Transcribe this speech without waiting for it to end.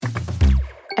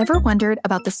Ever wondered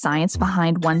about the science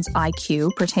behind one's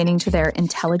IQ pertaining to their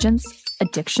intelligence,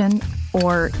 addiction,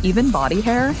 or even body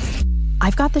hair?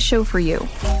 I've got the show for you.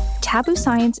 Taboo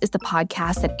Science is the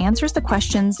podcast that answers the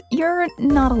questions you're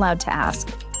not allowed to ask.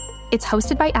 It's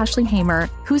hosted by Ashley Hamer,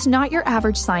 who's not your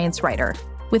average science writer.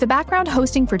 With a background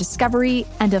hosting for Discovery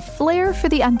and a flair for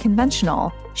the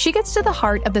unconventional, she gets to the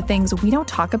heart of the things we don't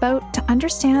talk about to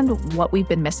understand what we've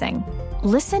been missing.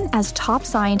 Listen as top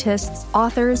scientists,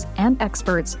 authors, and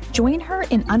experts join her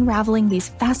in unraveling these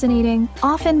fascinating,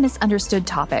 often misunderstood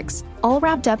topics, all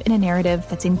wrapped up in a narrative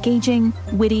that's engaging,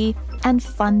 witty, and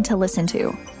fun to listen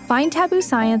to. Find Taboo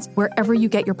Science wherever you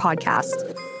get your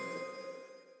podcasts.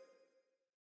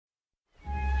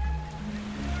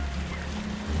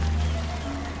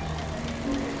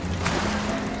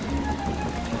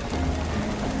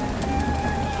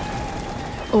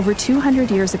 Over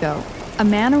 200 years ago, a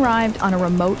man arrived on a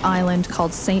remote island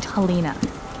called St. Helena.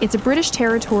 It's a British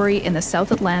territory in the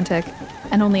South Atlantic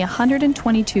and only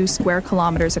 122 square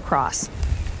kilometers across.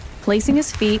 Placing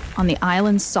his feet on the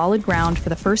island's solid ground for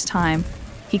the first time,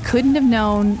 he couldn't have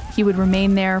known he would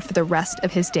remain there for the rest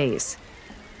of his days.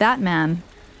 That man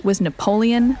was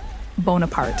Napoleon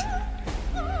Bonaparte.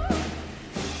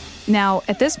 Now,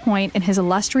 at this point in his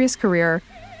illustrious career,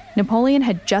 Napoleon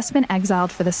had just been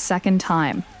exiled for the second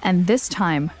time, and this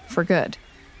time for good.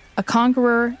 A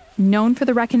conqueror, known for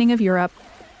the reckoning of Europe,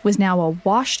 was now a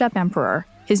washed-up emperor.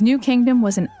 His new kingdom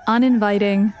was an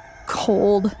uninviting,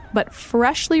 cold, but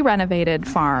freshly renovated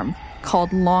farm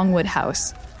called Longwood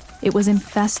House. It was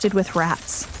infested with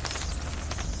rats.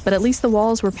 But at least the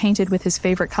walls were painted with his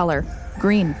favorite color,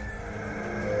 green.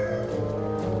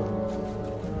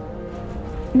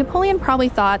 Napoleon probably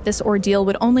thought this ordeal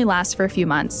would only last for a few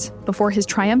months before his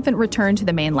triumphant return to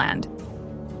the mainland.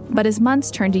 But as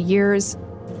months turned to years,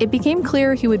 it became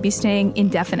clear he would be staying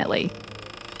indefinitely.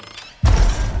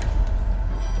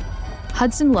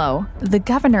 Hudson Lowe, the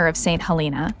governor of St.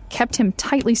 Helena, kept him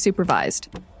tightly supervised.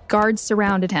 Guards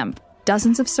surrounded him.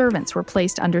 Dozens of servants were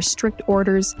placed under strict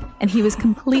orders, and he was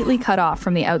completely cut off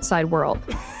from the outside world.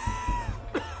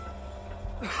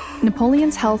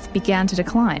 Napoleon's health began to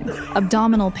decline.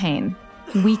 Abdominal pain,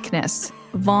 weakness,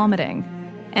 vomiting,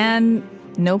 and,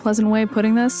 no pleasant way of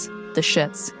putting this, the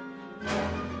shits.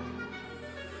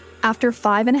 After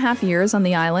 5.5 years on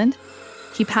the island,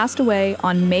 he passed away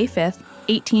on May 5th,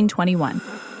 1821.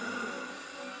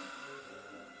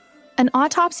 An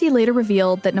autopsy later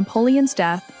revealed that Napoleon's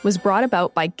death was brought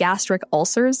about by gastric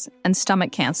ulcers and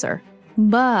stomach cancer.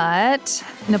 But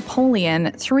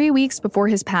Napoleon, 3 weeks before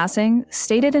his passing,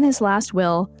 stated in his last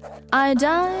will, "I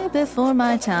die before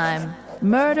my time,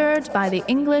 murdered by the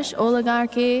English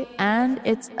oligarchy and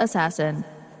its assassin."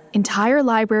 Entire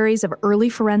libraries of early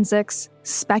forensics,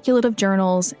 speculative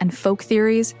journals, and folk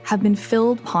theories have been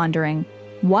filled pondering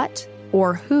what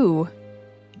or who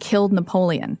killed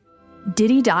Napoleon.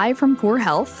 Did he die from poor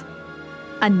health?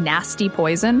 A nasty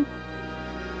poison?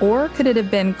 Or could it have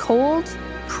been cold,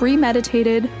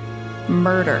 premeditated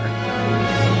murder?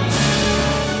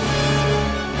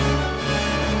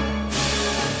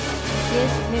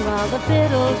 Kiss me while the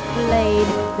fiddles played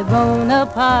the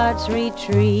Bonaparte's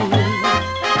retreat.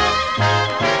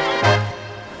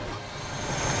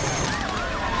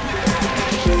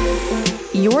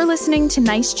 You're listening to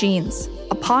Nice Genes,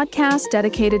 a podcast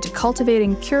dedicated to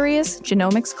cultivating curious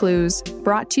genomics clues,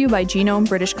 brought to you by Genome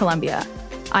British Columbia.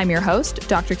 I'm your host,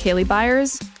 Dr. Kaylee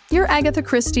Byers, your Agatha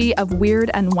Christie of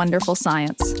weird and wonderful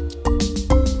science.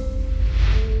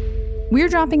 We're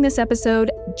dropping this episode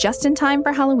just in time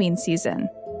for Halloween season.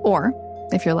 Or,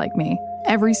 if you're like me,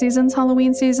 every season's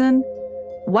Halloween season.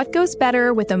 What goes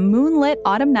better with a moonlit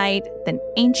autumn night than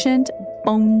ancient,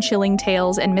 bone-chilling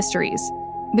tales and mysteries?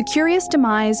 The curious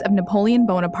demise of Napoleon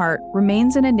Bonaparte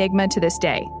remains an enigma to this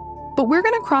day. But we're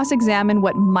going to cross-examine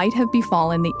what might have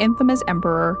befallen the infamous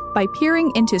emperor by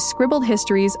peering into scribbled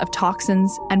histories of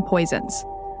toxins and poisons.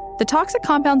 The toxic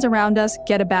compounds around us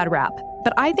get a bad rap,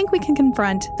 but I think we can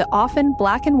confront the often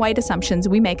black and white assumptions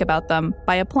we make about them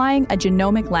by applying a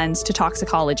genomic lens to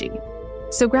toxicology.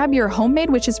 So grab your homemade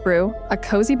witch's brew, a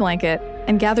cozy blanket,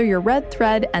 and gather your red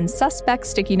thread and suspect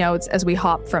sticky notes as we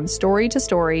hop from story to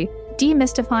story,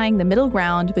 demystifying the middle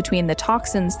ground between the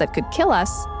toxins that could kill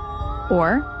us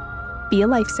or be a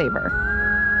lifesaver.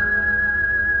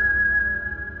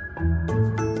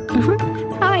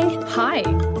 Hi,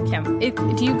 Kim.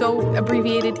 Do you go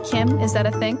abbreviated Kim? Is that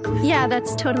a thing? Yeah,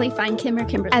 that's totally fine. Kim or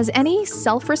Kimberly. As any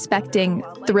self-respecting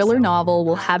thriller novel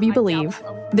will have you believe,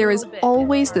 there is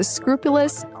always the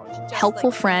scrupulous,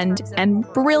 helpful friend and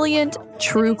brilliant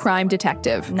true crime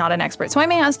detective, not an expert. So I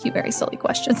may ask you very silly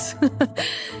questions.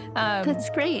 That's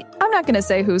great. I'm not going to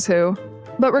say who's who,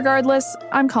 But regardless,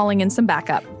 I'm calling in some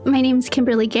backup. My name's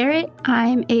Kimberly Garrett.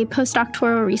 I'm a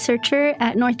postdoctoral researcher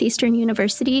at Northeastern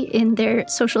University in their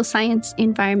Social Science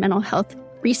Environmental Health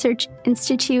Research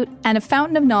Institute, and a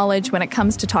fountain of knowledge when it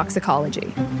comes to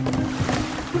toxicology.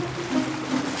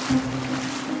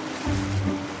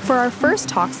 For our first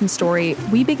toxin story,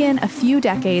 we begin a few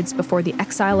decades before the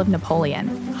exile of Napoleon,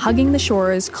 hugging the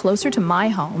shores closer to my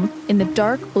home in the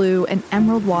dark blue and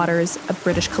emerald waters of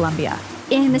British Columbia.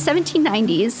 In the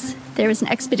 1790s, there was an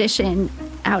expedition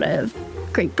out of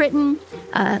Great Britain,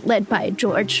 led by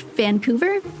George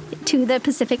Vancouver, to the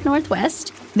Pacific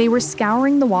Northwest. They were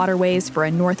scouring the waterways for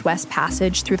a northwest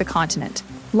passage through the continent.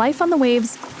 Life on the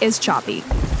waves is choppy.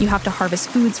 You have to harvest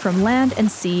foods from land and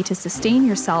sea to sustain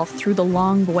yourself through the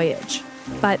long voyage.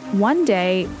 But one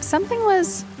day, something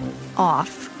was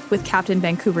off with Captain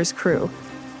Vancouver's crew.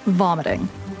 Vomiting.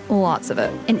 Lots of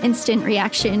it. An instant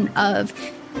reaction of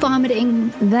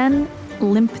vomiting. Then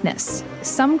limpness.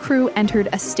 Some crew entered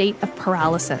a state of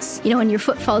paralysis. You know, when your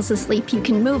foot falls asleep, you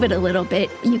can move it a little bit.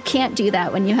 You can't do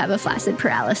that when you have a flaccid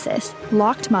paralysis.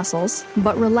 Locked muscles,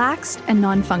 but relaxed and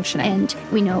non-functioning. And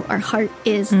we know our heart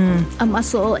is a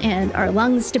muscle, and our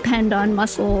lungs depend on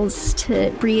muscles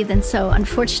to breathe. And so,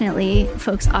 unfortunately,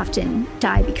 folks often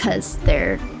die because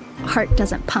their heart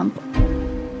doesn't pump.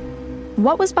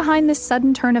 What was behind this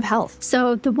sudden turn of health?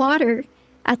 So the water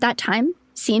at that time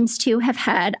seems to have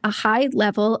had a high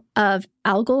level of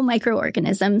algal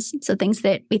microorganisms, so things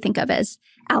that we think of as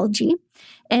algae,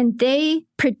 and they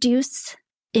produce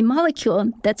a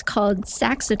molecule that's called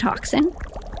saxitoxin.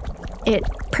 It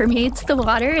permeates the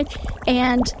water,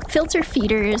 and filter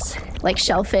feeders like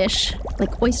shellfish,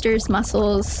 like oysters,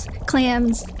 mussels,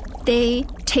 clams, they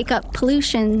take up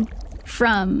pollution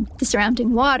from the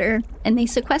surrounding water, and they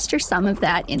sequester some of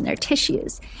that in their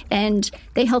tissues, and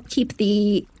they help keep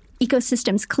the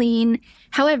ecosystems clean.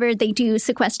 However, they do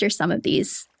sequester some of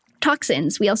these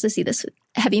toxins. We also see this with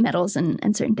heavy metals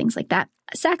and certain things like that.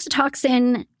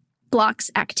 Saxitoxin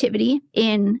blocks activity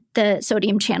in the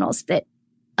sodium channels that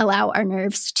allow our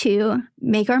nerves to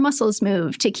make our muscles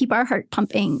move, to keep our heart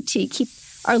pumping, to keep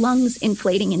our lungs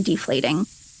inflating and deflating.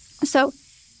 So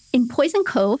in Poison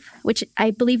Cove, which I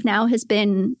believe now has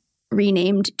been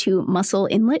renamed to Mussel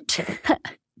Inlet,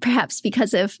 perhaps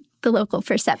because of the local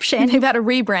perception. They've had a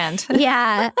rebrand.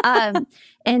 Yeah.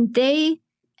 And they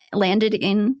landed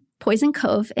in Poison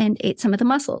Cove and ate some of the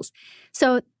mussels.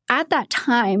 So at that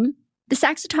time, the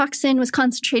saxitoxin was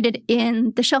concentrated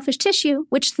in the shellfish tissue,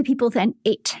 which the people then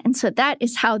ate. And so that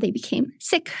is how they became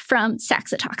sick from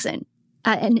saxitoxin.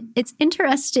 And it's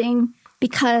interesting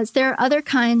because there are other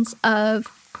kinds of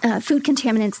food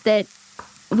contaminants that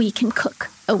we can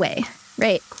cook away,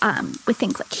 right? With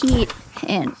things like heat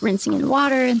and rinsing in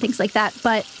water and things like that.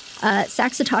 But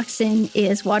saxitoxin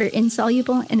is water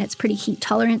insoluble and it's pretty heat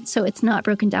tolerant, so it's not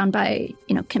broken down by,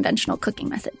 conventional cooking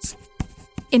methods.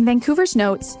 In Vancouver's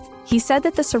notes, he said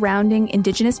that the surrounding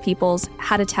Indigenous peoples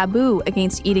had a taboo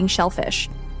against eating shellfish.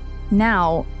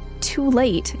 Now, too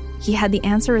late, he had the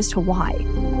answer as to why.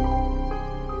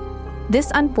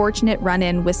 This unfortunate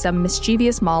run-in with some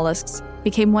mischievous mollusks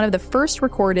became one of the first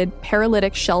recorded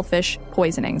paralytic shellfish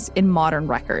poisonings in modern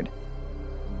record.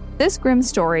 This grim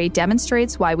story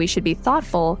demonstrates why we should be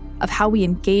thoughtful of how we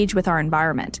engage with our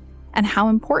environment and how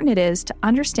important it is to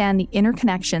understand the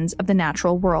interconnections of the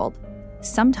natural world.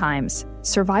 Sometimes,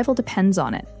 survival depends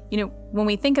on it. When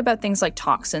we think about things like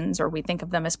toxins or we think of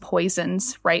them as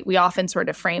poisons, right, we often sort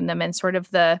of frame them in sort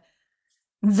of the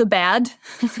bad,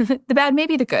 the bad,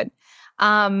 maybe the good.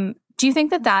 Do you think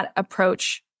that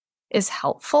approach is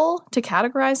helpful to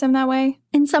categorize them that way?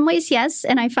 In some ways, yes.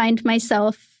 And I find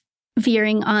myself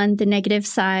veering on the negative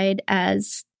side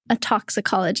as a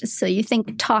toxicologist. So you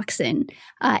think toxin.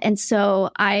 And so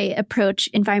I approach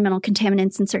environmental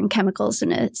contaminants and certain chemicals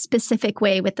in a specific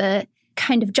way with a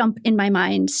kind of jump in my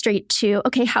mind straight to,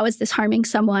 okay, how is this harming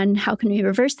someone? How can we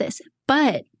reverse this?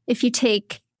 But if you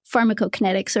take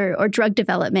pharmacokinetics or drug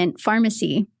development,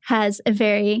 pharmacy has a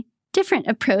very different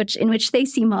approach in which they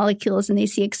see molecules and they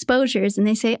see exposures and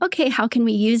they say, okay, how can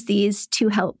we use these to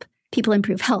help people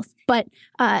improve health? But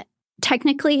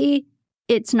technically,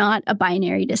 it's not a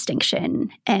binary distinction.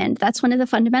 And that's one of the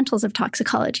fundamentals of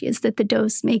toxicology, is that the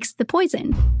dose makes the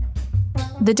poison.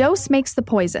 The dose makes the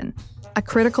poison, a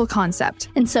critical concept.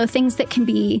 And so things that can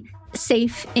be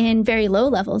safe in very low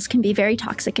levels can be very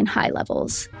toxic in high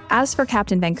levels. As for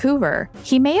Captain Vancouver,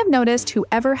 he may have noticed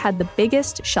whoever had the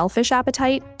biggest shellfish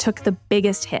appetite took the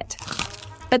biggest hit.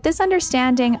 But this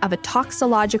understanding of a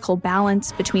toxicological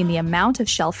balance between the amount of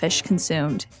shellfish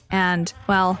consumed and,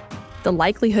 well, the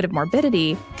likelihood of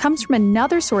morbidity comes from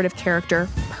another sort of character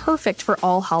perfect for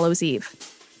All Hallows Eve: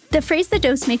 The phrase "the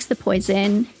dose makes the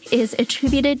poison" is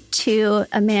attributed to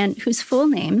a man whose full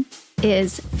name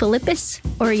is Philippus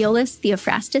Aureolus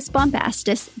Theophrastus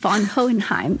Bombastus von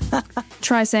Hohenheim.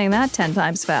 Try saying that 10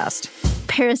 times fast.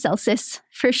 Paracelsus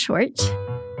for short.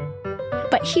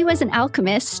 But he was an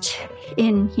alchemist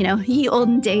in, ye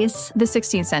olden days. The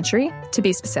 16th century, to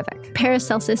be specific.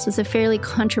 Paracelsus was a fairly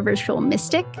controversial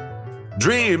mystic.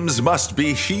 Dreams must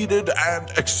be heeded and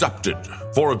accepted,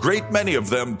 for a great many of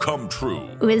them come true.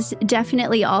 It was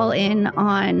definitely all in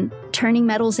on turning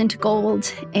metals into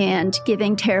gold and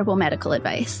giving terrible medical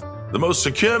advice. The most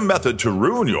secure method to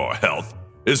ruin your health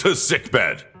is a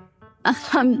sickbed.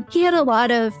 He had a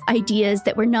lot of ideas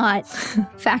that were not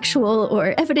factual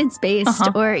or evidence-based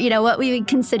or, what we would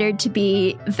consider to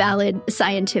be valid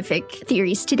scientific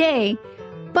theories today.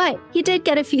 But he did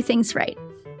get a few things right.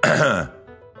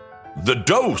 The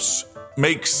dose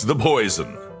makes the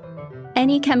poison.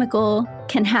 Any chemical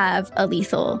can have a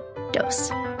lethal dose.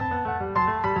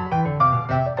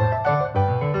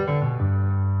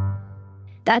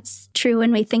 That's true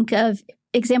when we think of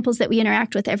examples that we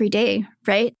interact with every day,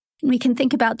 right? And we can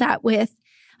think about that with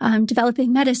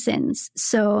developing medicines.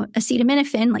 So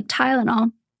acetaminophen, like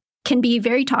Tylenol, can be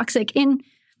very toxic in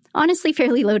honestly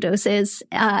fairly low doses.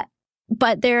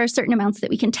 But there are certain amounts that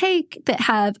we can take that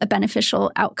have a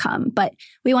beneficial outcome. But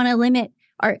we want to limit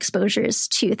our exposures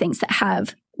to things that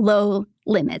have low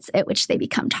limits at which they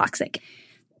become toxic.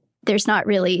 There's not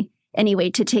really any way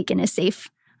to take in a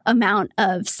safe amount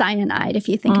of cyanide if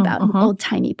you think about an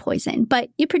old-timey poison. But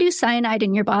you produce cyanide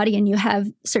in your body and you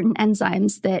have certain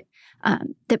enzymes that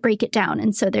break it down.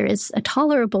 And so there is a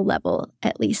tolerable level,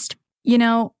 at least.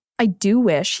 I do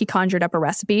wish he conjured up a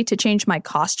recipe to change my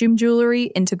costume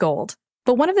jewelry into gold.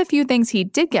 But one of the few things he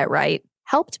did get right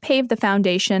helped pave the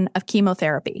foundation of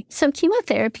chemotherapy. So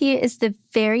chemotherapy is the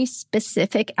very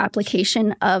specific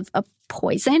application of a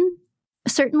poison.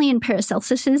 Certainly in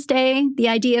Paracelsus's day, the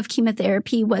idea of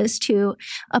chemotherapy was to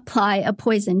apply a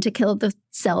poison to kill the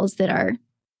cells that are,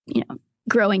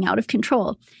 growing out of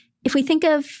control. If we think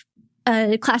of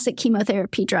a classic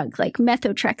chemotherapy drug like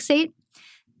methotrexate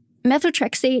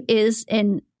is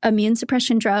an immune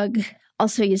suppression drug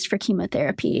also used for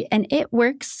chemotherapy, and it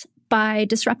works by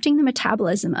disrupting the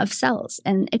metabolism of cells.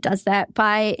 And it does that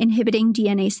by inhibiting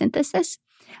DNA synthesis,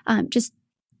 just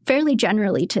fairly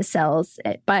generally to cells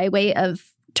by way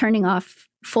of turning off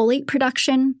folate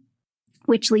production,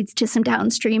 which leads to some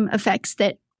downstream effects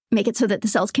that make it so that the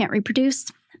cells can't reproduce.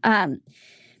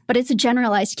 But it's a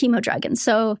generalized chemo drug. And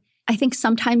so I think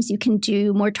sometimes you can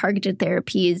do more targeted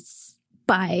therapies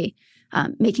by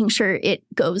making sure it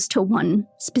goes to one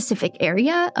specific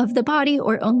area of the body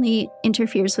or only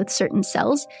interferes with certain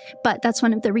cells. But that's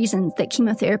one of the reasons that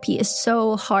chemotherapy is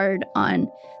so hard on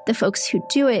the folks who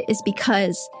do it, is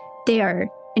because they are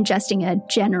ingesting a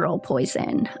general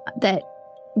poison that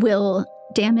will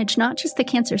damage not just the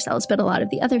cancer cells, but a lot of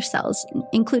the other cells,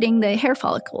 including the hair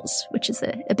follicles, which is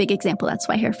a big example. That's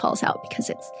why hair falls out, because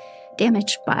it's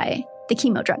damaged by the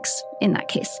chemo drugs in that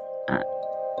case.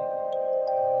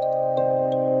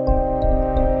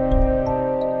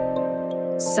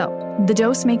 So, the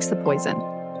dose makes the poison.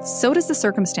 So does the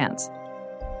circumstance.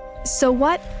 So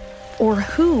what or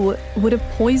who would have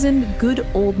poisoned good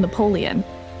old Napoleon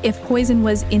if poison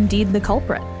was indeed the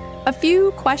culprit? A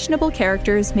few questionable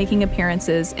characters making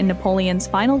appearances in Napoleon's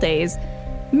final days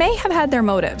may have had their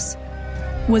motives.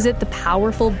 Was it the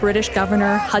powerful British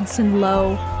governor Hudson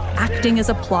Lowe, acting as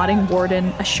a plotting warden,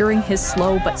 assuring his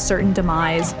slow but certain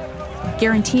demise,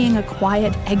 guaranteeing a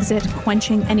quiet exit,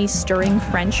 quenching any stirring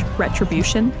French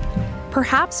retribution?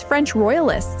 Perhaps French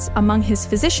royalists among his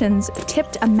physicians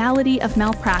tipped a malady of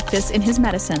malpractice in his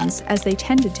medicines as they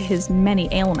tended to his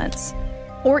many ailments.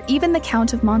 Or even the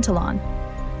Count of Montholon,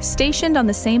 stationed on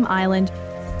the same island,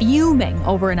 fuming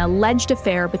over an alleged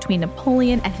affair between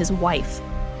Napoleon and his wife,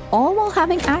 all while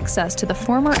having access to the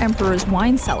former emperor's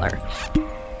wine cellar.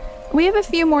 We have a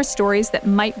few more stories that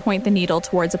might point the needle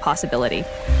towards a possibility.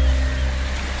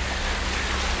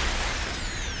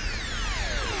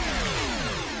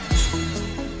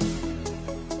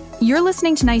 You're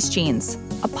listening to Nice Genes,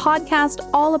 a podcast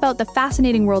all about the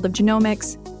fascinating world of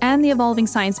genomics and the evolving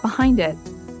science behind it,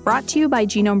 brought to you by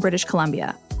Genome British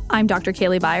Columbia. I'm Dr.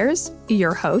 Kaylee Byers,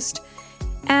 your host,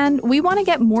 and we want to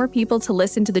get more people to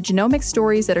listen to the genomic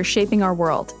stories that are shaping our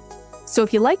world. So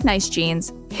if you like Nice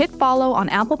Genes, hit follow on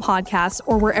Apple Podcasts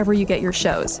or wherever you get your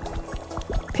shows.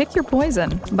 Pick your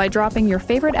poison by dropping your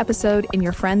favorite episode in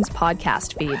your friend's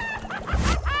podcast feed.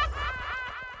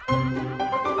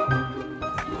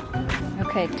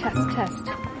 Okay, test.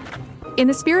 In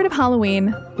the spirit of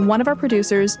Halloween, one of our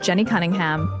producers, Jenny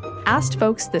Cunningham, asked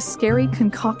folks the scary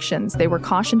concoctions they were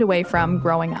cautioned away from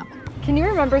growing up. Can you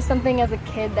remember something as a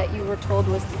kid that you were told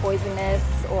was poisonous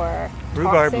or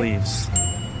Rhubarb toxic? leaves.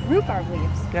 Rhubarb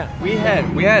leaves? Yeah.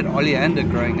 We had oleander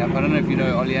growing up. I don't know if you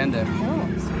know oleander. No.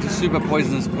 It's a super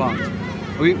poisonous plant.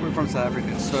 We're from South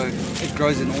Africa, so it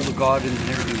grows in all the gardens and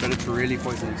everything, but it's really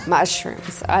poisonous.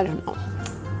 Mushrooms, I don't know.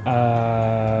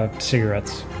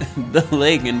 Cigarettes. The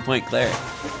lake in Point Claire.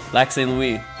 Lac St.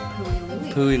 Louis.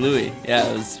 Pui Louis. Yeah,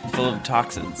 it was full of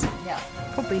toxins. Yeah.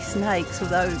 Probably snakes,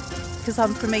 although, because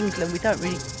I'm from England, we don't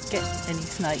really get any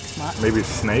snakes much. Maybe a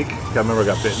snake. I remember I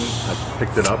got bitten. I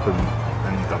picked it up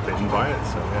and got bitten by it,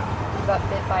 so yeah. You got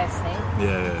bit by a snake?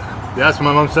 Yeah, that's what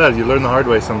my mom said. You learn the hard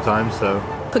way sometimes, so.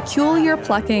 Peculiar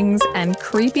pluckings and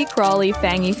creepy, crawly,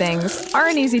 fangy things are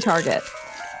an easy target.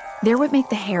 They're what make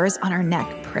the hairs on our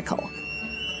neck prickle.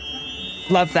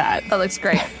 Love that. That looks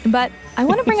great. But I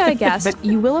want to bring out a guest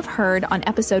you will have heard on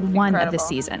episode 1 of this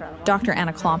season, Dr.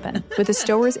 Anna Klompen, with the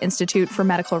Stowers Institute for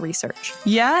Medical Research.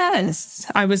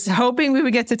 Yes. I was hoping we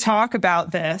would get to talk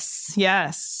about this.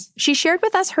 Yes. She shared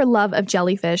with us her love of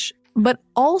jellyfish, but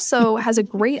also has a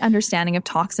great understanding of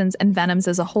toxins and venoms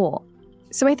as a whole.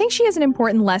 So I think she has an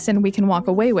important lesson we can walk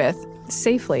away with,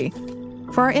 safely,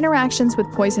 for our interactions with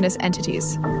poisonous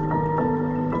entities.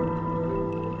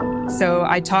 So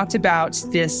I talked about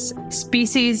this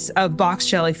species of box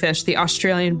jellyfish, the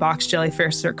Australian box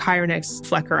jellyfish, or Chironix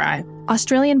fleckeri.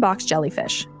 Australian box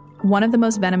jellyfish, one of the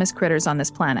most venomous critters on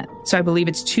this planet. So I believe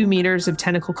it's 2 meters of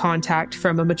tentacle contact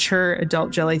from a mature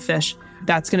adult jellyfish.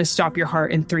 That's going to stop your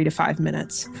heart in 3 to 5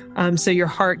 minutes. So your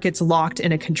heart gets locked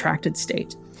in a contracted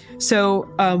state. So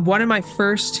one of my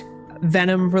first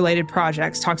venom-related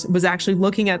projects was actually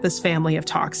looking at this family of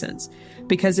toxins,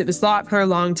 because it was thought for a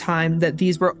long time that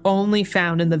these were only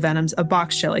found in the venoms of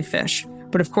box jellyfish.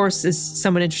 But of course, as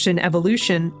someone interested in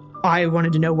evolution, I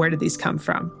wanted to know, where did these come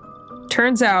from?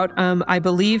 Turns out, I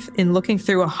believe in looking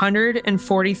through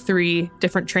 143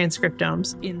 different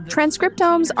transcriptomes.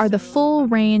 Transcriptomes are the full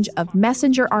range of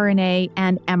messenger RNA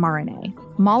and mRNA,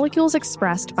 molecules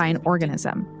expressed by an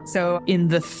organism. So in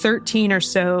the 13 or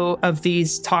so of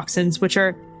these toxins, which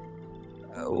are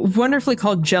wonderfully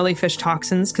called jellyfish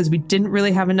toxins, because we didn't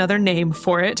really have another name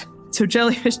for it. So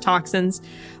jellyfish toxins,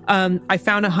 I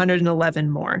found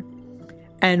 111 more.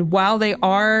 And while they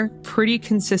are pretty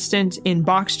consistent in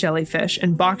box jellyfish,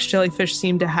 and box jellyfish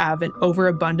seem to have an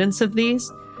overabundance of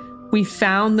these, we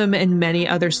found them in many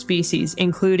other species,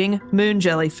 including moon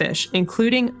jellyfish,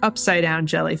 including upside down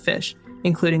jellyfish,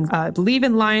 including, I believe,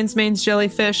 in lion's manes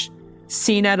jellyfish,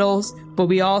 sea nettles, but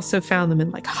we also found them in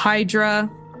like hydra.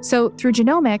 So through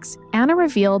genomics, Anna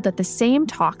revealed that the same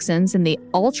toxins in the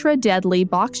ultra-deadly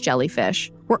box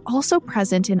jellyfish were also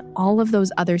present in all of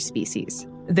those other species.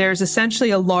 There's essentially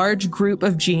a large group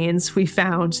of genes we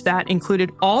found that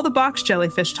included all the box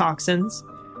jellyfish toxins,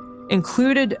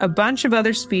 included a bunch of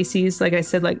other species, like I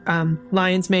said, like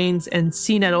lion's manes and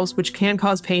sea nettles, which can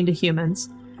cause pain to humans,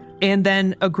 and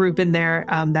then a group in there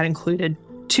that included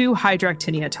 2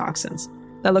 hydractinia toxins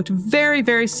that looked very,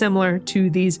 very similar to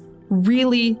these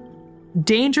really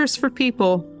dangerous for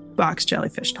people box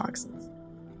jellyfish toxins.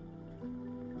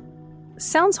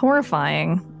 Sounds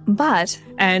horrifying, but...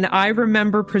 And I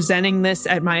remember presenting this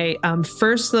at my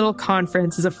first little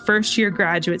conference as a first-year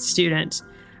graduate student.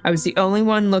 I was the only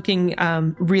one looking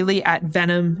really at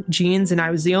venom genes, and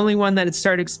I was the only one that had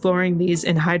started exploring these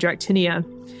in hydractinia.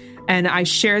 And I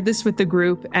shared this with the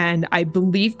group, and I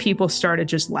believe people started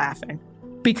just laughing.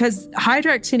 Because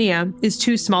hydractinia is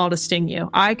too small to sting you.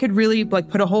 I could really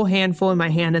put a whole handful in my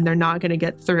hand and they're not going to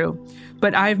get through.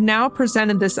 But I've now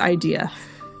presented this idea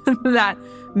that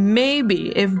maybe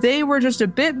if they were just a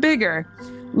bit bigger,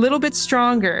 a little bit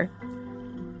stronger,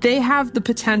 they have the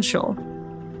potential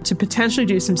to potentially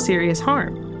do some serious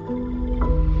harm.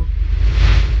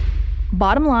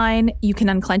 Bottom line, you can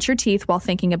unclench your teeth while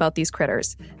thinking about these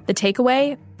critters. The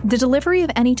takeaway, the delivery of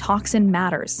any toxin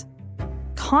matters.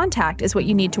 Contact is what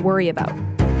you need to worry about.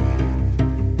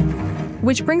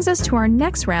 Which brings us to our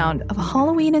next round of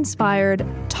Halloween-inspired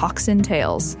toxin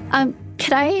tales.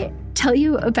 Could I tell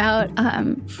you about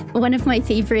one of my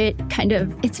favorite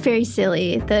it's very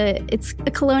silly. It's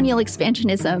a colonial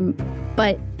expansionism,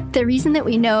 but the reason that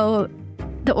we know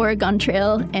the Oregon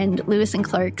Trail and Lewis and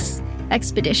Clark's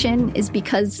expedition is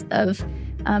because of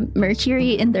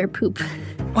mercury in their poop.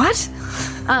 What?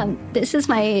 This is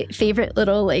my favorite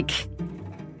little,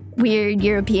 weird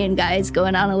European guys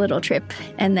going on a little trip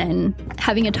and then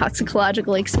having a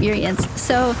toxicological experience.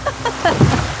 So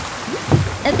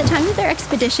at the time of their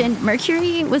expedition,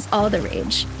 mercury was all the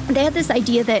rage. They had this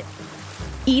idea that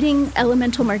eating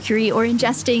elemental mercury or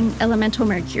ingesting elemental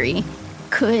mercury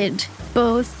could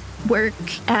both work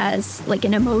as like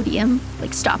an Imodium,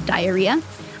 like stop diarrhea,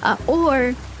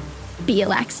 or be a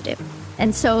laxative.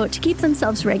 And so to keep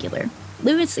themselves regular,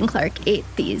 Lewis and Clark ate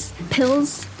these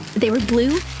pills. They were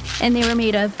blue, and they were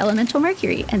made of elemental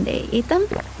mercury, and they ate them.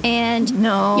 And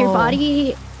your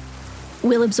body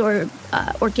will absorb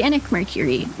organic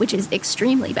mercury, which is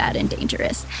extremely bad and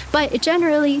dangerous. But it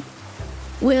generally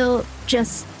will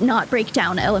just not break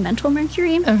down elemental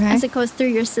mercury as it goes through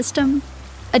your system.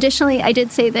 Additionally, I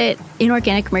did say that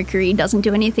inorganic mercury doesn't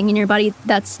do anything in your body.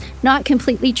 That's not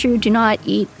completely true. Do not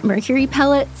eat mercury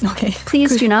pellets. Okay.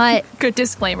 Please do not. Good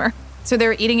disclaimer. So they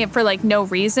were eating it for like no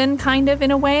reason, kind of,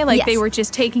 in a way? Like they were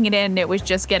just taking it in and it was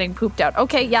just getting pooped out.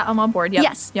 Okay, yeah, I'm on board. Yep.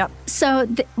 Yes. Yep. So,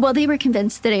 they were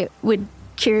convinced that it would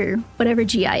cure whatever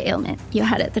GI ailment you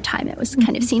had at the time. It was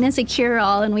kind of seen as a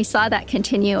cure-all, and we saw that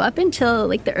continue up until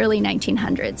like the early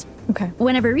 1900s. Okay.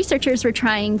 Whenever researchers were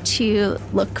trying to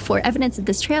look for evidence of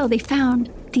this trail, they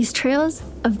found these trails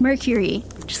of mercury,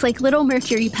 just like little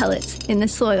mercury pellets in the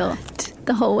soil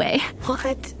the whole way.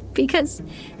 What? Because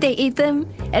they ate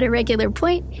them at a regular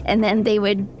point, and then they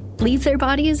would leave their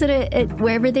bodies at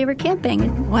wherever they were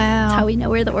camping. Wow. That's how we know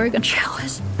where the Oregon Trail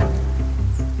was.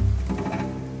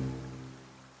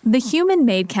 The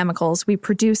human-made chemicals we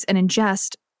produce and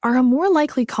ingest are a more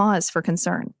likely cause for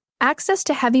concern. Access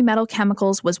to heavy metal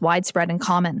chemicals was widespread and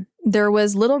common. There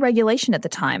was little regulation at the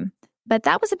time, but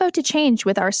that was about to change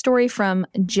with our story from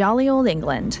jolly old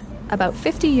England, about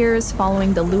 50 years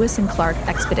following the Lewis and Clark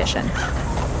expedition.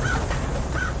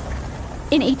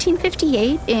 In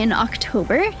 1858, in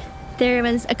October, there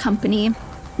was a company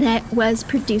that was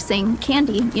producing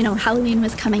candy. You know, Halloween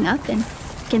was coming up, and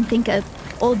you can think of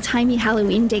old-timey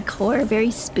Halloween decor,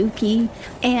 very spooky,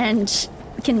 and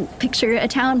you can picture a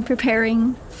town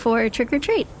preparing for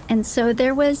trick-or-treat. And so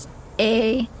there was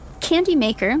a candy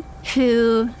maker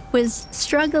who was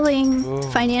struggling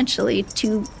financially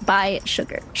to buy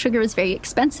sugar. Sugar was very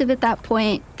expensive at that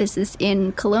point. This is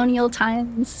in colonial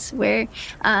times where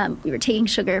we were taking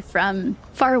sugar from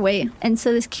far away. And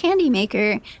so this candy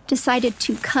maker decided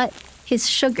to cut his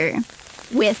sugar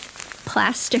with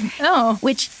plaster. Oh.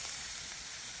 Which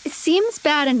seems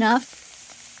bad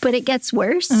enough, but it gets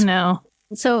worse. Oh, no.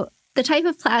 So the type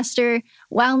of plaster,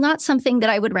 while not something that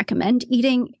I would recommend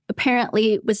eating,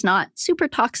 apparently was not super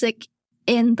toxic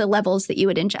in the levels that you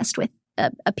would ingest with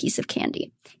a piece of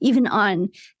candy, even on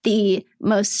the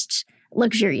most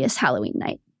luxurious Halloween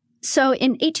night. So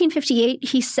in 1858,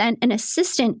 he sent an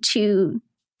assistant to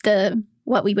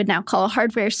what we would now call a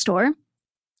hardware store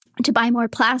to buy more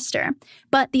plaster.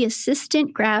 But the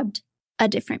assistant grabbed a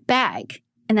different bag,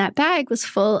 and that bag was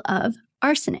full of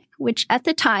arsenic, which at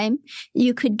the time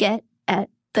you could get at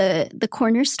the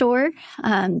corner store.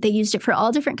 They used it for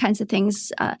all different kinds of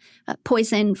things,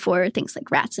 poison for things like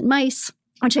rats and mice,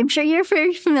 which I'm sure you're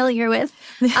very familiar with.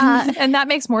 And that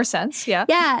makes more sense, yeah.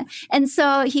 Yeah. And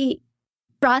so he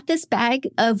brought this bag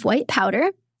of white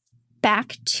powder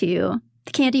back to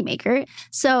the candy maker.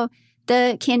 So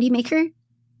the candy maker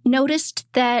noticed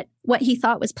that what he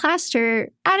thought was plaster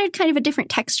added kind of a different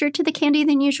texture to the candy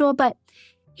than usual, but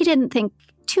he didn't think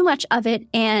too much of it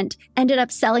and ended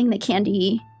up selling the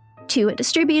candy to a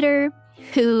distributor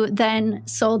who then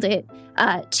sold it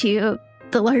to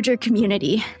the larger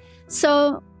community.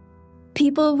 So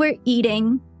people were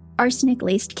eating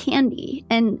arsenic-laced candy.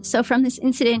 And so from this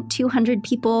incident, 200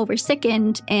 people were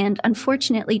sickened and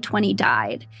unfortunately 20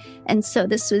 died. And so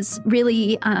this was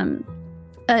really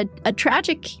a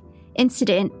tragic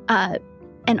incident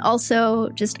and also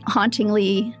just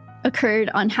hauntingly occurred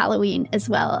on Halloween as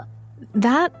well.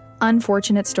 That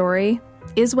unfortunate story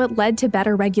is what led to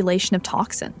better regulation of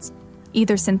toxins,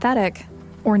 either synthetic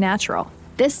or natural.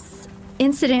 This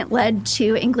incident led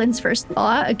to England's first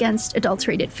law against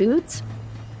adulterated foods,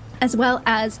 as well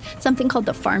as something called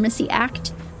the Pharmacy Act,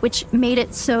 which made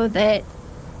it so that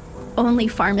only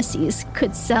pharmacies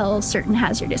could sell certain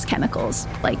hazardous chemicals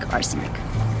like arsenic.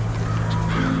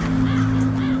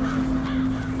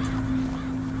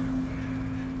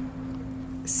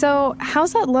 So,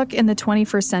 how's that look in the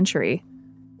 21st century?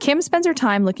 Kim spends her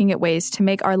time looking at ways to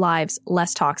make our lives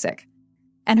less toxic.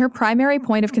 And her primary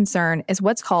point of concern is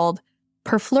what's called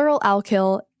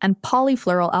perfluoroalkyl and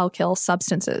polyfluoroalkyl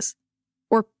substances,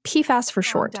 or PFAS for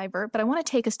short. Divert, but I want to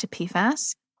take us to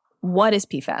PFAS. What is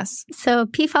PFAS? So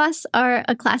PFAS are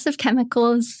a class of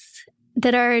chemicals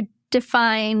that are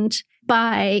defined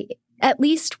by at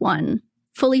least one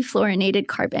fully fluorinated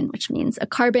carbon, which means a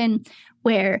carbon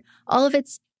where all of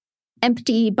its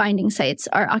empty binding sites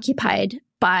are occupied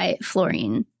by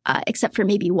fluorine, except for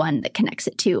maybe one that connects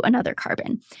it to another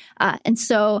carbon. And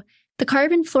so the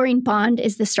carbon-fluorine bond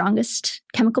is the strongest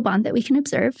chemical bond that we can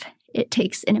observe. It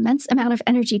takes an immense amount of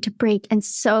energy to break. And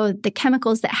so the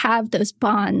chemicals that have those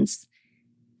bonds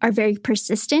are very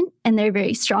persistent and they're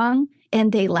very strong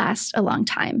and they last a long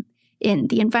time in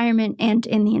the environment and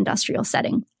in the industrial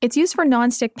setting. It's used for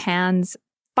nonstick pans,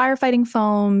 firefighting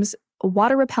foams,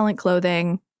 water repellent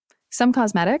clothing, some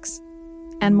cosmetics,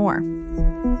 and more.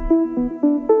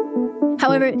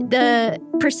 However, the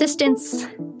persistence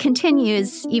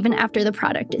continues even after the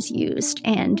product is used,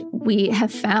 and we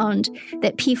have found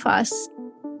that PFAS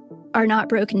are not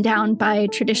broken down by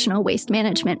traditional waste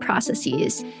management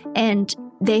processes, and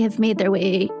they have made their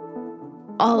way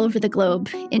all over the globe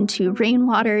into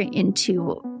rainwater,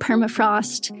 into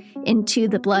permafrost, into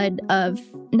the blood of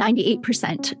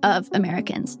 98% of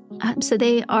Americans. So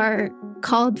they are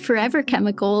called forever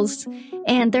chemicals,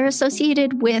 and they're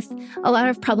associated with a lot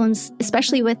of problems,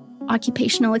 especially with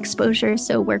occupational exposure.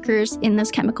 So workers in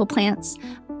those chemical plants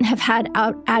have had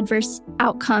adverse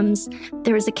outcomes.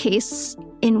 There was a case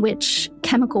in which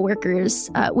chemical workers,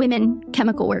 women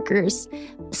chemical workers,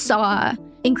 saw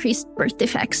increased birth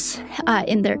defects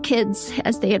in their kids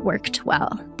as they had worked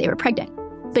while they were pregnant.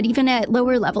 But even at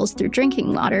lower levels through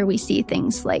drinking water, we see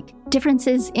things like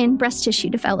differences in breast tissue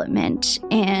development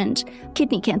and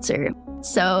kidney cancer.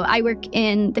 So I work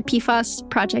in the PFAS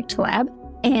Project Lab,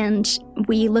 and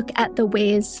we look at the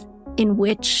ways in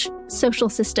which social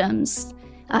systems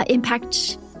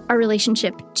impact our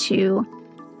relationship to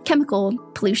chemical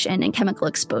pollution and chemical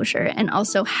exposure, and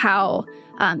also how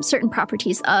certain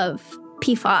properties of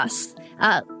PFAS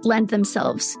lend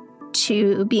themselves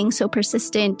to being so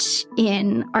persistent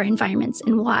in our environments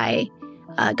and why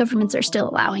governments are still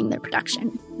allowing their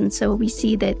production. And so we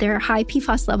see that there are high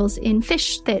PFAS levels in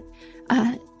fish that,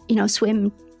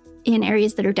 swim in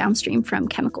areas that are downstream from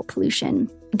chemical pollution.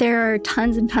 There are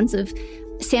tons and tons of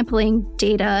sampling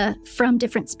data from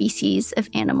different species of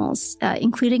animals,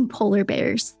 including polar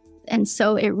bears. And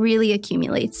so it really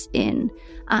accumulates in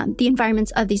the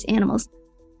environments of these animals.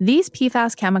 These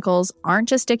PFAS chemicals aren't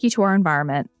just sticky to our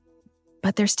environment,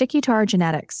 but they're sticky to our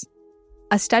genetics.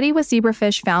 A study with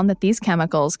zebrafish found that these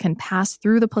chemicals can pass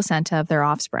through the placenta of their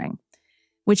offspring,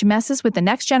 which messes with the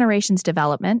next generation's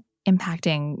development,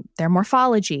 impacting their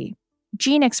morphology,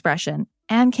 gene expression,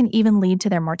 and can even lead to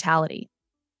their mortality.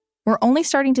 We're only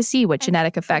starting to see what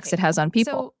genetic effects it has on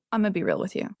people. So I'm going to be real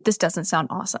with you. This doesn't sound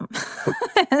awesome.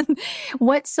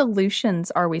 What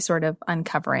solutions are we sort of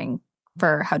uncovering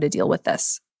for how to deal with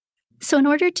this? So in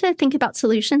order to think about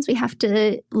solutions, we have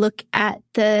to look at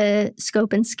the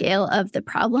scope and scale of the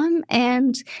problem.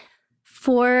 And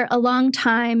for a long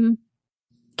time,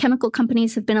 chemical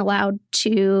companies have been allowed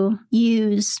to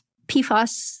use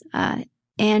PFAS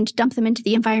and dump them into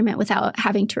the environment without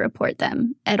having to report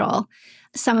them at all.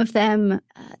 Some of them,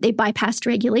 they bypassed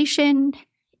regulation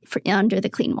under the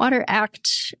Clean Water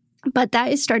Act, but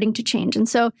that is starting to change. And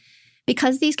so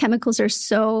because these chemicals are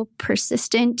so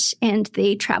persistent and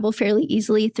they travel fairly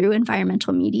easily through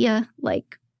environmental media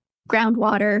like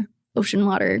groundwater, ocean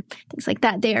water, things like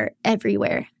that, they are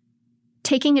everywhere.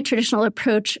 Taking a traditional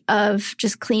approach of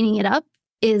just cleaning it up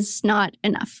is not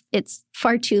enough. It's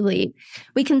far too late.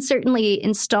 We can certainly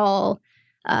install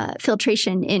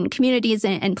filtration in communities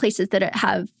and places that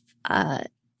have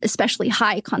especially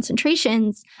high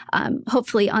concentrations,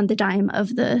 hopefully on the dime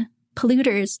of the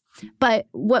polluters. But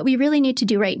what we really need to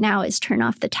do right now is turn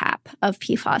off the tap of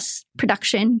PFAS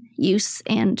production, use,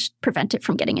 and prevent it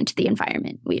from getting into the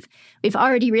environment. We've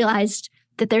already realized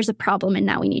that there's a problem, and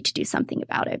now we need to do something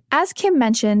about it. As Kim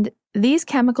mentioned, these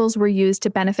chemicals were used to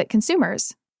benefit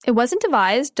consumers. It wasn't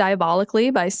devised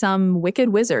diabolically by some wicked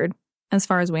wizard, as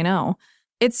far as we know.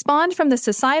 It spawned from the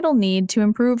societal need to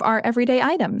improve our everyday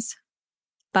items.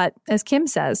 But as Kim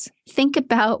says, think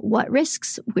about what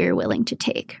risks we're willing to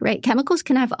take, right? Chemicals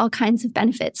can have all kinds of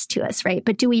benefits to us, right?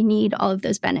 But do we need all of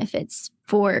those benefits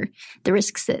for the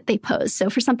risks that they pose? So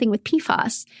for something with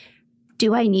PFAS,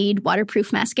 do I need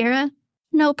waterproof mascara?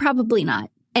 No, probably not.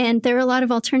 And there are a lot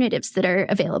of alternatives that are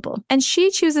available. And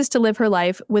she chooses to live her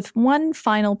life with one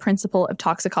final principle of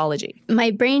toxicology.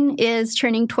 My brain is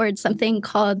turning towards something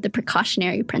called the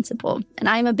precautionary principle. And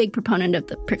I'm a big proponent of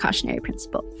the precautionary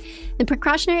principle. The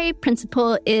precautionary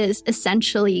principle is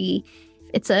essentially,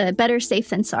 it's a better safe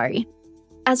than sorry.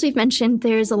 As we've mentioned,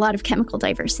 there's a lot of chemical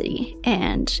diversity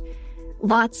and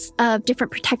lots of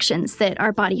different protections that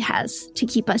our body has to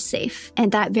keep us safe.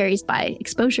 And that varies by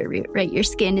exposure route, right? Your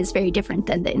skin is very different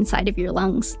than the inside of your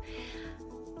lungs.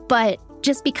 But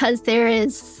just because there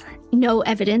is no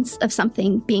evidence of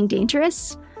something being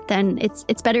dangerous, then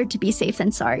it's better to be safe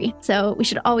than sorry. So we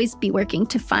should always be working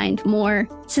to find more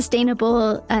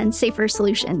sustainable and safer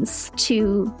solutions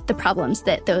to the problems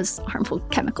that those harmful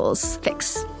chemicals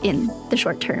fix in the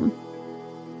short term.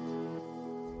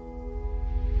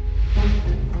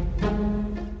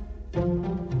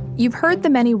 You've heard the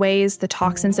many ways the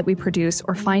toxins that we produce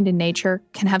or find in nature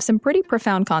can have some pretty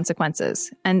profound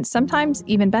consequences, and sometimes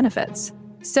even benefits.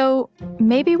 So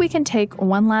maybe we can take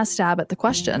one last stab at the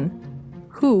question,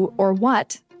 who or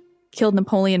what killed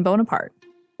Napoleon Bonaparte?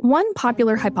 One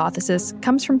popular hypothesis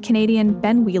comes from Canadian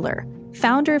Ben Wheeler,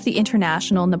 founder of the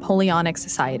International Napoleonic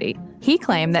Society. He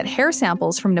claimed that hair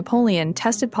samples from Napoleon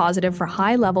tested positive for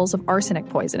high levels of arsenic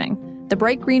poisoning. The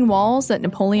bright green walls that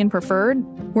Napoleon preferred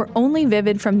were only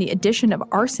vivid from the addition of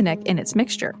arsenic in its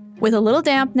mixture. With a little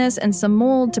dampness and some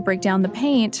mold to break down the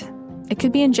paint, it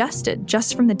could be ingested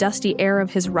just from the dusty air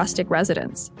of his rustic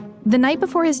residence. The night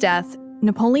before his death,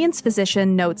 Napoleon's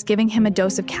physician notes giving him a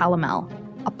dose of calomel,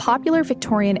 a popular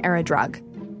Victorian-era drug,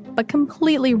 but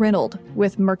completely riddled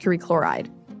with mercury chloride.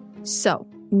 So,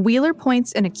 Wheeler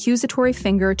points an accusatory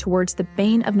finger towards the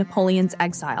bane of Napoleon's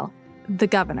exile, the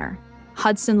governor,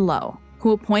 Hudson Lowe,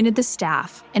 who appointed the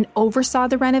staff and oversaw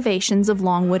the renovations of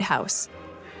Longwood House,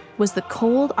 was the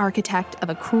cold architect of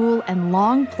a cruel and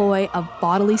long ploy of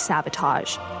bodily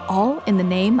sabotage, all in the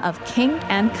name of king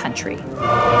and country.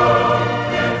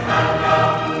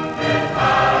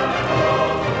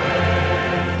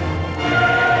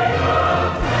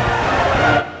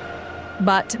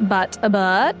 But,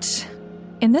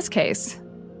 in this case,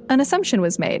 an assumption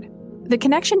was made. The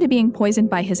connection to being poisoned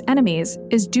by his enemies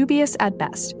is dubious at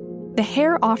best. The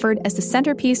hair offered as the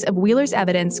centerpiece of Wheeler's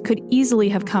evidence could easily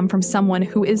have come from someone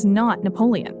who is not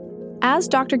Napoleon. As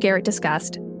Dr. Garrett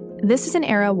discussed, this is an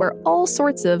era where all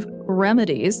sorts of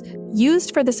remedies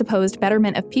used for the supposed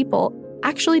betterment of people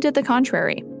actually did the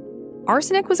contrary.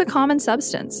 Arsenic was a common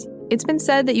substance. It's been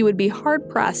said that you would be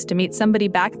hard-pressed to meet somebody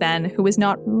back then who was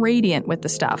not radiant with the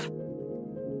stuff.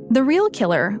 The real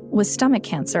killer was stomach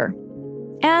cancer,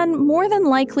 and more than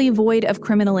likely void of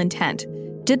criminal intent.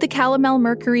 Did the calomel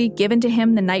mercury given to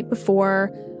him the night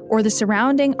before, or the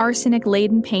surrounding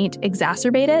arsenic-laden paint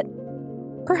exacerbate it?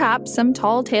 Perhaps some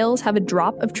tall tales have a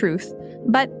drop of truth,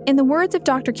 but in the words of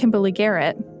Dr. Kimberly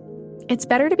Garrett, it's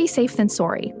better to be safe than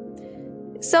sorry.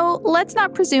 So let's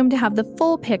not presume to have the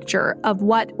full picture of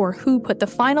what or who put the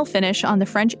final finish on the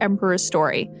French emperor's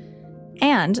story.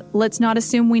 And let's not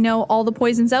assume we know all the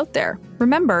poisons out there.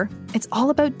 Remember, it's all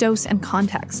about dose and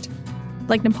context.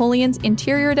 Like Napoleon's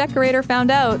interior decorator found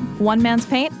out, one man's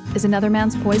paint is another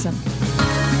man's poison.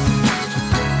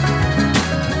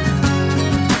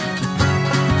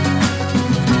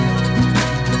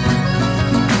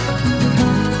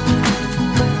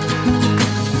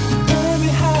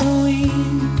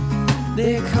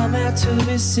 To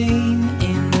be seen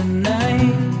in the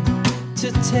night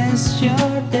to test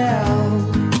your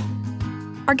doubt.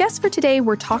 Our guests for today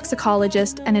were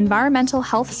toxicologist and environmental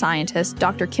health scientist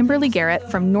Dr. Kimberly Garrett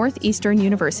from Northeastern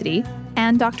University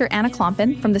and Dr. Anna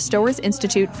Klompin from the Stowers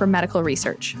Institute for Medical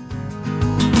Research.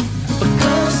 But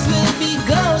ghosts will be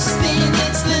ghosting,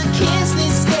 it's the kids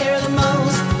that scare the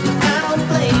most. I don't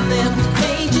blame them,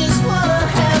 they just wanna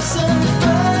have some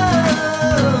fun.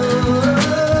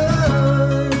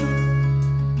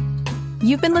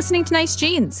 You've been listening to Nice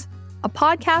Genes, a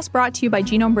podcast brought to you by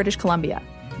Genome British Columbia.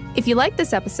 If you like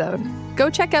this episode, go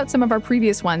check out some of our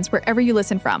previous ones wherever you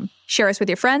listen from. Share us with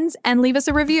your friends and leave us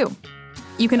a review.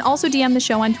 You can also DM the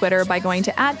show on Twitter by going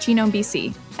to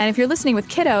 @GenomeBC. And if you're listening with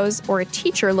kiddos or a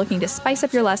teacher looking to spice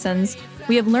up your lessons,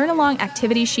 we have learn-along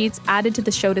activity sheets added to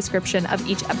the show description of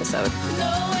each episode.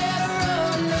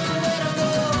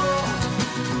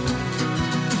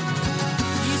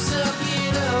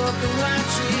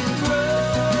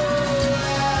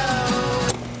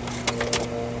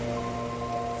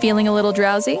 Feeling a little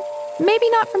drowsy? Maybe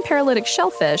not from paralytic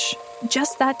shellfish,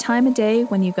 just that time of day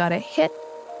when you gotta hit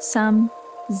some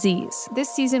Z's. This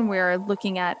season we're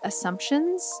looking at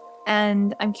assumptions,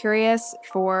 and I'm curious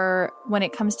for when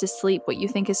it comes to sleep, what you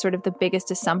think is sort of the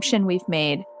biggest assumption we've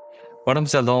made. One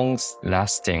of the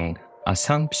long-lasting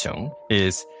assumption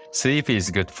is sleep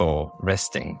is good for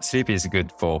resting. Sleep is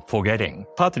good for forgetting.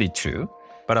 Partly true,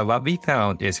 but what we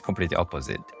found is completely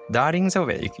opposite. During the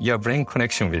wake, your brain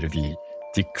connection will be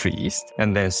decreased,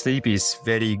 and then sleep is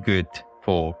very good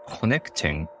for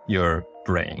connecting your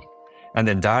brain. And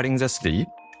then during the sleep,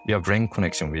 your brain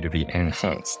connection will be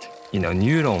enhanced.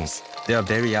 Neurons, they are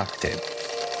very active.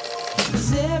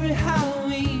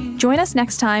 Join us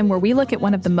next time where we look at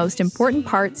one of the most important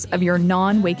parts of your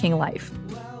non-waking life,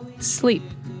 sleep.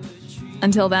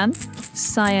 Until then,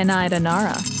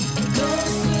 sayonara.